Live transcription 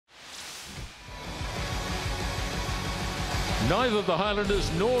Neither the Highlanders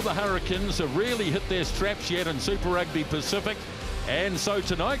nor the Hurricanes have really hit their straps yet in Super Rugby Pacific. And so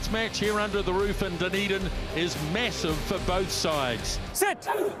tonight's match here under the roof in Dunedin is massive for both sides. Sit!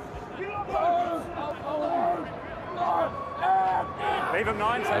 Leave him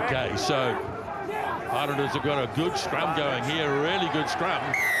 9. Okay, so Highlanders have got a good scrum going here, a really good scrum,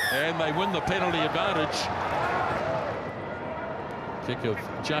 and they win the penalty advantage. Kick of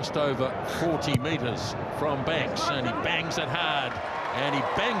just over 40 metres from Banks, and he bangs it hard, and he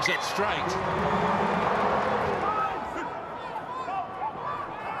bangs it straight.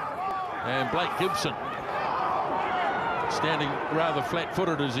 And Blake Gibson standing rather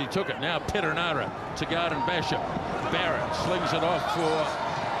flat-footed as he took it. Now Peternara to Garden Bishop. Barrett slings it off for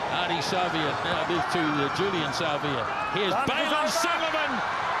Artie Savia. Now this to Julian Savia. Here's Balin Sullivan.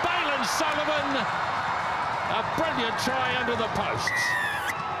 Balin Sullivan. A brilliant try under the posts.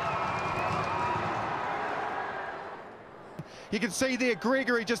 You can see there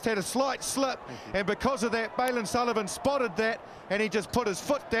Gregory just had a slight slip, and because of that Balin Sullivan spotted that and he just put his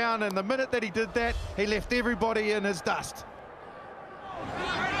foot down, and the minute that he did that he left everybody in his dust.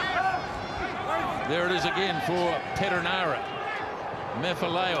 There it is again for Peternara.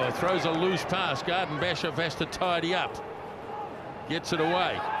 Mefaleo throws a loose pass. Garden Bishop has to tidy up. Gets it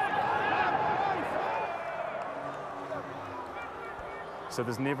away. So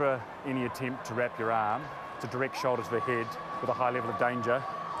there's never any attempt to wrap your arm. It's a direct shoulder to the head with a high level of danger.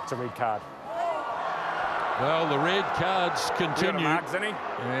 It's a red card. Well, the red cards continue. Marks, isn't he?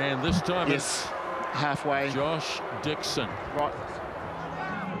 And this time yes, halfway. Josh Dixon. Right.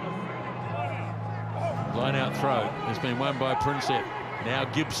 Line out throw has been won by Prinsep. Now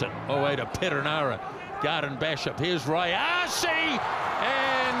Gibson. Away to Peternara. Garden Bishop. Here's Rayasi.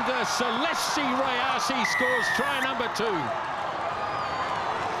 And Celesti Rayasi scores try number 2.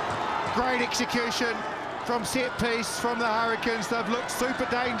 Great execution from set piece from the Hurricanes. They've looked super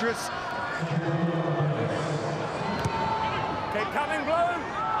dangerous. Keep coming, Blue.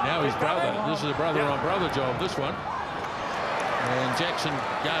 Now his brother. This is a brother-on-brother job, this one. And Jackson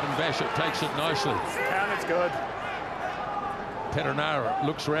Garden Bishop takes it nicely. Down, it's good. Peternara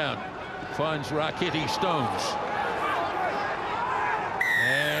looks round, finds Raketti Stones.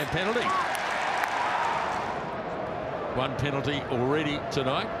 And penalty. One penalty already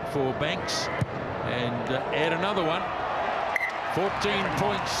tonight for Banks. And add another one. 14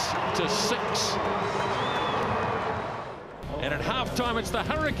 points to 6. And at halftime, it's the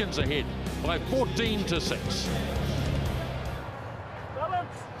Hurricanes ahead by 14 to 6.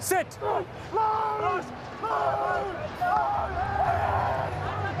 Sit! Got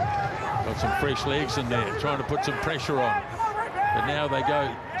some fresh legs in there, trying to put some pressure on. But now they go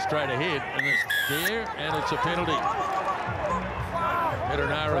straight ahead, and it's there, and it's a penalty.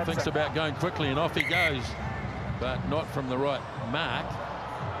 Peternara thinks about going quickly, and off he goes, but not from the right mark.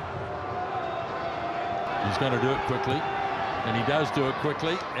 He's going to do it quickly, and he does do it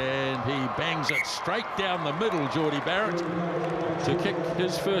quickly, and he bangs it straight down the middle, Geordie Barrett, to kick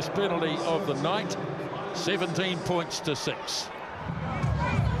his first penalty of the night. 17 points to 6.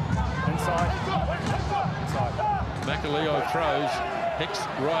 Inside. Macaleo throws. Hicks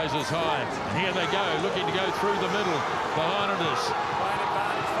rises high. And here they go, looking to go through the middle. The Highlanders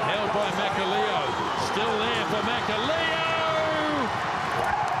held by Macaleo. Still there for Macaleo.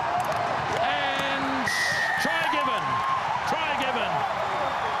 And try given. Try given.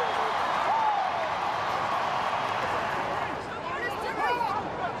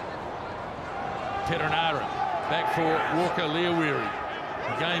 Peternara back for Walker Leawiri.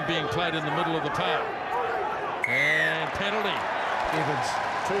 The game being played in the middle of the park. And penalty. Evans.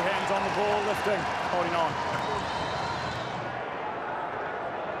 2 hands on the ball, lifting, holding on.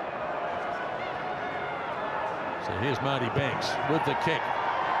 So here's Marty Banks with the kick.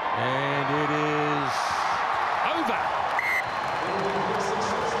 And it is over.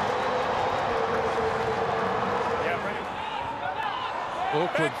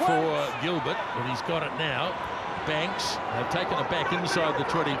 Awkward for Gilbert, but he's got it now. Banks have taken it back inside the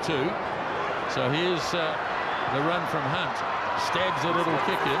 22. So here's the run from Hunt. Stabs a little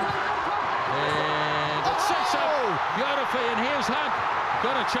kick in. And it sets up beautifully. And here's Hunt.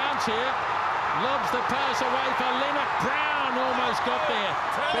 Got a chance here. Lobs the pass away for Leonard Brown. Almost got there.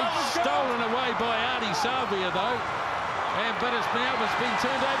 Been stolen away by Artie Savia, though. But it's now been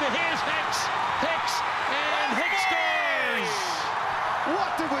turned over. Here's Hicks. Hicks. And Hicks scores.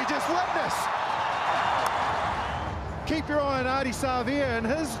 What did we just witness? Keep your eye on Artie Savia and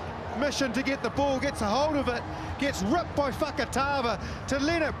his mission to get the ball, gets a hold of it, gets ripped by Fakatava to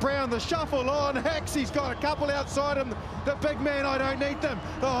Leonard Brown, the shuffle on. Hicks, he's got a couple outside him. The big man, I don't need them.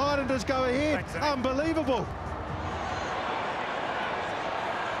 The Highlanders go ahead. Unbelievable.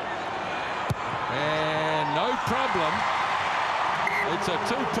 And no problem. It's a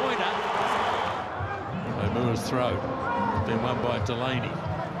two-pointer. O'Moore's throw. Been won by Delaney.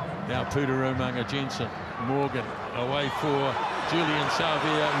 Now Putarumanga Jensen. Morgan away for Julian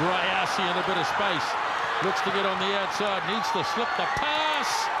Savia. Rayasi in a bit of space. Looks to get on the outside. Needs to slip the pass.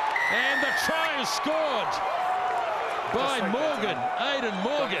 And the try is scored by Morgan. Aidan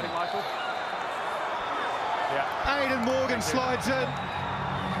Morgan. Aidan Morgan slides in.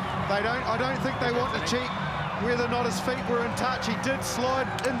 I don't think they want to check whether or not his feet were in touch. He did slide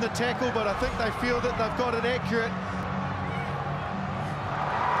in the tackle, but I think they feel that they've got it accurate.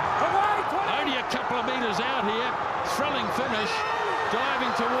 Only a couple of metres out here. Thrilling finish.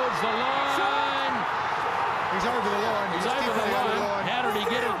 Diving towards the line. He's over the line. He's over the line. How did he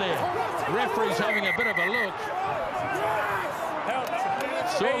get it there? Referee's having a bit of a look.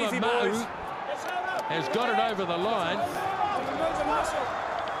 Solomou has got it over the line.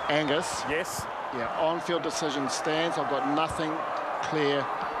 Angus. Yes. Yeah, on-field decision stands. I've got nothing clear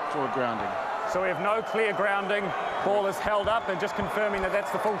for a grounding. So we have no clear grounding. Ball is held up, and just confirming that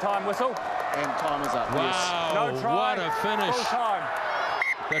that's the full-time whistle. And time is up. Wow, Yes. No try. what a finish. Full time.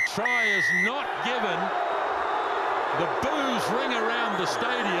 The try is not given. The boos ring around the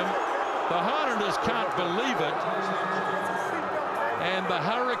stadium. The Highlanders can't believe it. And the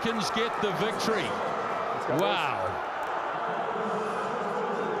Hurricanes get the victory. Wow.